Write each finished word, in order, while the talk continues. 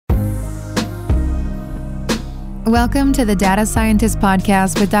Welcome to the Data Scientist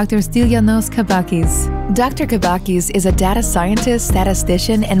Podcast with Dr. Stylianos Kampakis. Dr. Kampakis is a data scientist,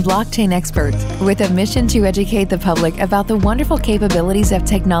 statistician, and blockchain expert with a mission to educate the public about the wonderful capabilities of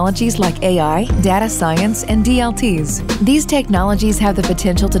technologies like AI, data science, and DLTs. These technologies have the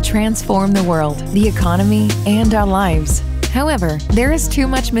potential to transform the world, the economy, and our lives. However, there is too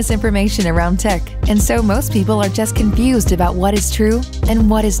much misinformation around tech, and so most people are just confused about what is true and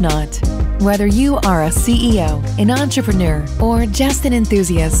what is not. Whether you are a CEO, an entrepreneur, or just an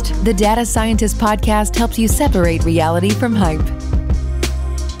enthusiast, the Data Scientist Podcast helps you separate reality from hype.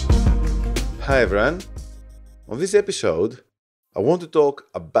 Hi everyone. On this episode, I want to talk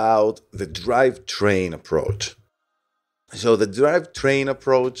about the drivetrain approach. So the drivetrain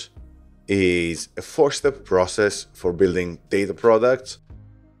approach is a four-step process for building data products,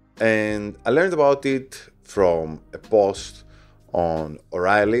 and I learned about it from a post on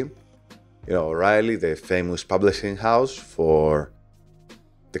O'Reilly. O'Reilly, the famous publishing house for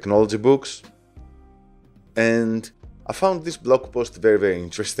technology books. And I found this blog post very, very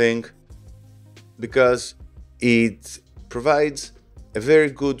interesting because it provides a very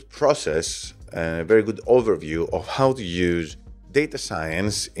good process and a very good overview of how to use data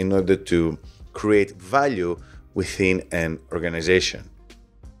science in order to create value within an organization.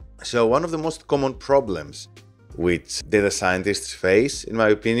 So one of the most common problems which data scientists face, in my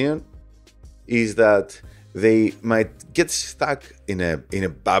opinion, is that they might get stuck in a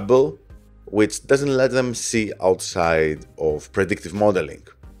bubble which doesn't let them see outside of predictive modeling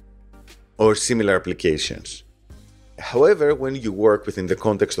or similar applications. However, when you work within the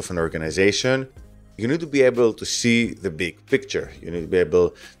context of an organization, you need to be able to see the big picture. You need to be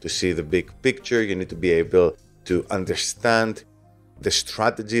able to see the big picture. You need to be able to understand the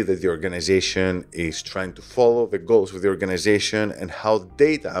strategy that the organization is trying to follow, the goals of the organization, and how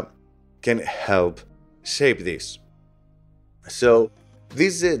data can help shape this. So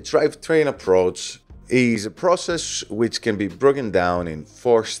this drivetrain approach is a process which can be broken down in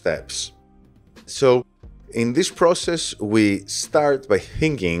 4 steps. So in this process, we start by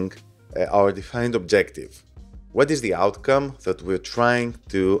thinking our defined objective. What is the outcome that we're trying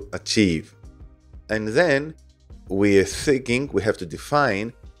to achieve? And then we are thinking we have to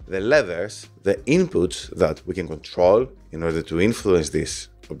define the levers, the inputs that we can control in order to influence this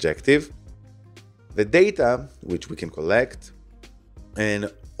objective, the data which we can collect,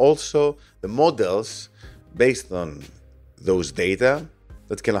 and also the models based on those data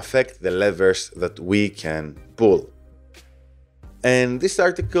that can affect the levers that we can pull. And this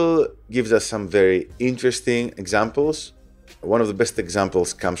article gives us some very interesting examples. One of the best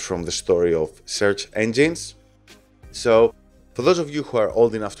examples comes from the story of search engines. So for those of you who are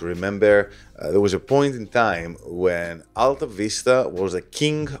old enough to remember, there was a point in time when Alta Vista was the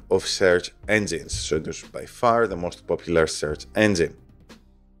king of search engines. So it was by far the most popular search engine.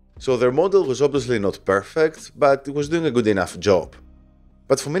 So their model was obviously not perfect, but it was doing a good enough job.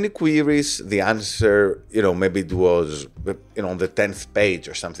 But for many queries, the answer, maybe it was, on the 10th page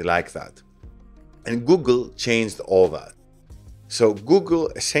or something like that. And Google changed all that. So Google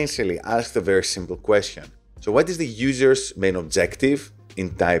essentially asked a very simple question. So what is the user's main objective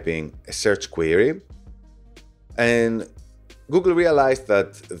in typing a search query? And Google realized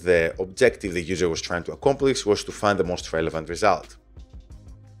that the objective the user was trying to accomplish was to find the most relevant result.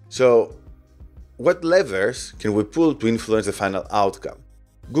 So what levers can we pull to influence the final outcome?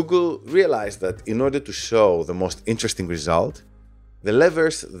 Google realized that in order to show the most interesting result, the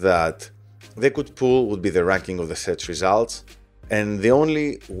levers that they could pull would be the ranking of the search results, and the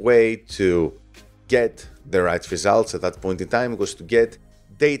only way to get the right results at that point in time was to get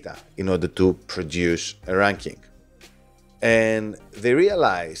data in order to produce a ranking. And they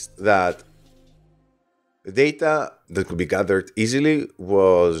realized that the data that could be gathered easily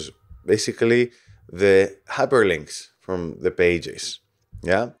was basically the hyperlinks from the pages.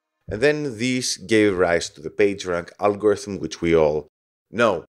 Yeah. And then this gave rise to the PageRank algorithm, which we all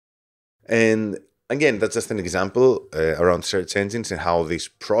know. And again, that's just an example around search engines and how this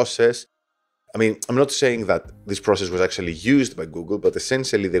process, I'm not saying that this process was actually used by Google, but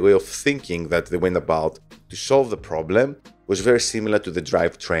essentially the way of thinking that they went about to solve the problem was very similar to the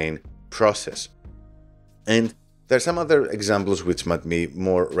drivetrain process. And there are some other examples which might be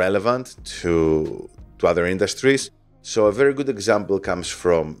more relevant to other industries. So a very good example comes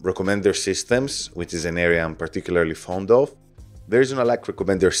from recommender systems, which is an area I'm particularly fond of. The reason I like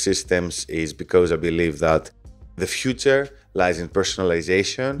recommender systems is because I believe that the future lies in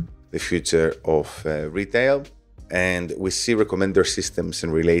personalization, the future of retail, and we see recommender systems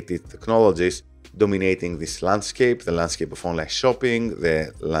and related technologies dominating this landscape, the landscape of online shopping,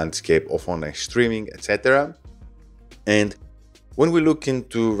 the landscape of online streaming, etc. And when we look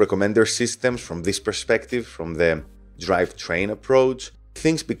into recommender systems from this perspective, from the drivetrain approach,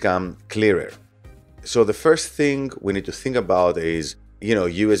 things become clearer. So the first thing we need to think about is,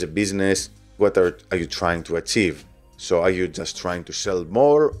 you as a business, what are you trying to achieve? So are you just trying to sell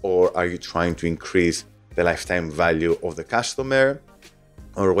more, or are you trying to increase the lifetime value of the customer,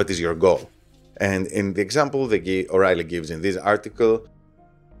 or what is your goal? And in the example that O'Reilly gives in this article,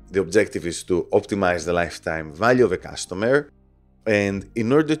 the objective is to optimize the lifetime value of a customer. And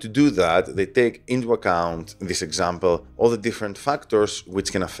in order to do that, they take into account, in this example, all the different factors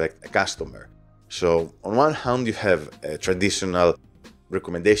which can affect a customer. So on one hand, you have a traditional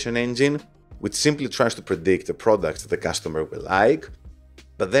recommendation engine, which simply tries to predict the products that the customer will like.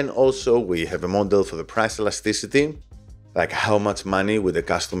 But then also we have a model for the price elasticity, like how much money would the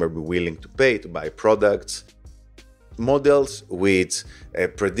customer be willing to pay to buy products. Models which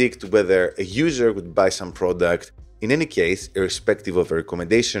predict whether a user would buy some product in any case, irrespective of a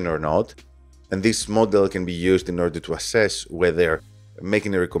recommendation or not. And this model can be used in order to assess whether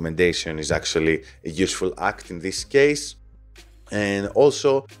making a recommendation is actually a useful act in this case. And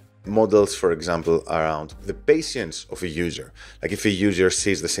also models, for example, around the patience of a user. Like if a user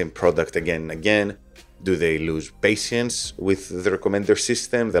sees the same product again and again, do they lose patience with the recommender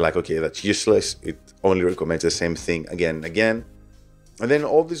system? They're like, okay, that's useless. It only recommends the same thing again and again. And then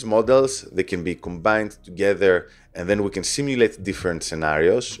all these models, they can be combined together, and then we can simulate different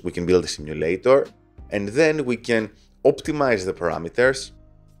scenarios. We can build a simulator, and then we can optimize the parameters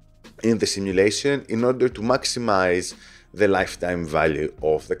in the simulation in order to maximize the lifetime value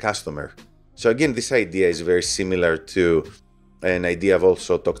of the customer. So again, this idea is very similar to an idea I've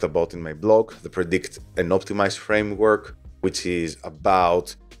also talked about in my blog, the Predict-and-Optimise framework, which is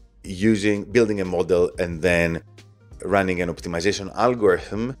about building a model and then running an optimization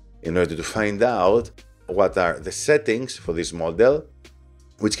algorithm in order to find out what are the settings for this model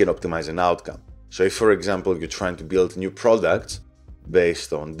which can optimize an outcome. So if, for example, you're trying to build new products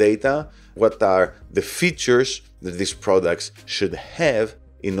based on data, what are the features that these products should have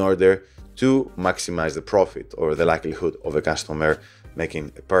in order to maximize the profit or the likelihood of a customer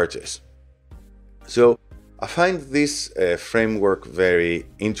making a purchase? So I find this framework very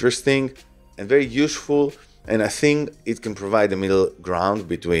interesting and very useful, and I think it can provide a middle ground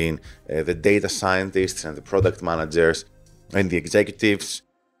between the data scientists and the product managers and the executives.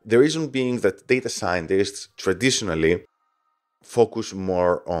 The reason being that data scientists traditionally focus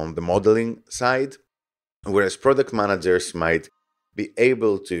more on the modeling side, whereas product managers might be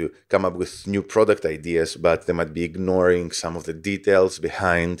able to come up with new product ideas, but they might be ignoring some of the details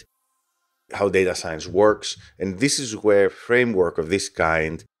behind how data science works. And this is where framework of this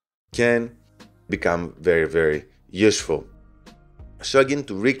kind can become very, very useful. So again,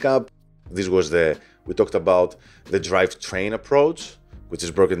 to recap, we talked about the drivetrain approach, which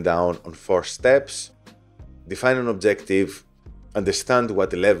is broken down on 4 steps. Define an objective, understand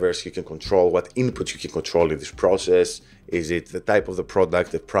what levers you can control, what inputs you can control in this process. Is it the type of the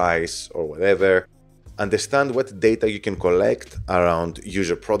product, the price, or whatever? Understand what data you can collect around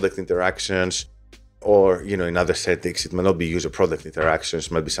user-product interactions, or, in other settings, it might not be user-product interactions,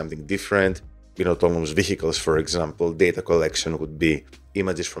 it might be something different. In autonomous vehicles, for example, data collection would be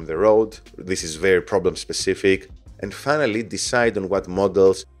images from the road. This is very problem-specific. And finally, decide on what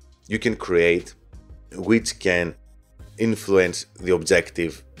models you can create which can influence the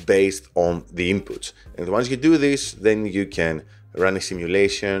objective based on the inputs. And once you do this, then you can run a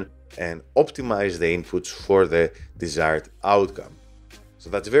simulation and optimize the inputs for the desired outcome. So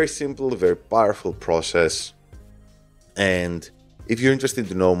that's a very simple, very powerful process. And if you're interested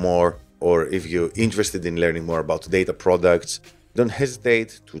to know more, or if you're interested in learning more about data products, don't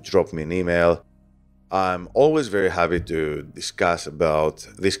hesitate to drop me an email. I'm always very happy to discuss about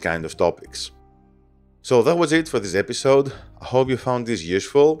this kind of topics. So that was it for this episode. I hope you found this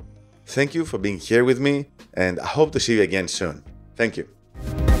useful. Thank you for being here with me, and I hope to see you again soon. Thank you.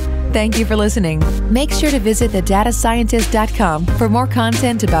 Thank you for listening. Make sure to visit thedatascientist.com for more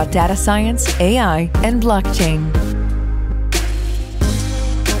content about data science, AI, and blockchain.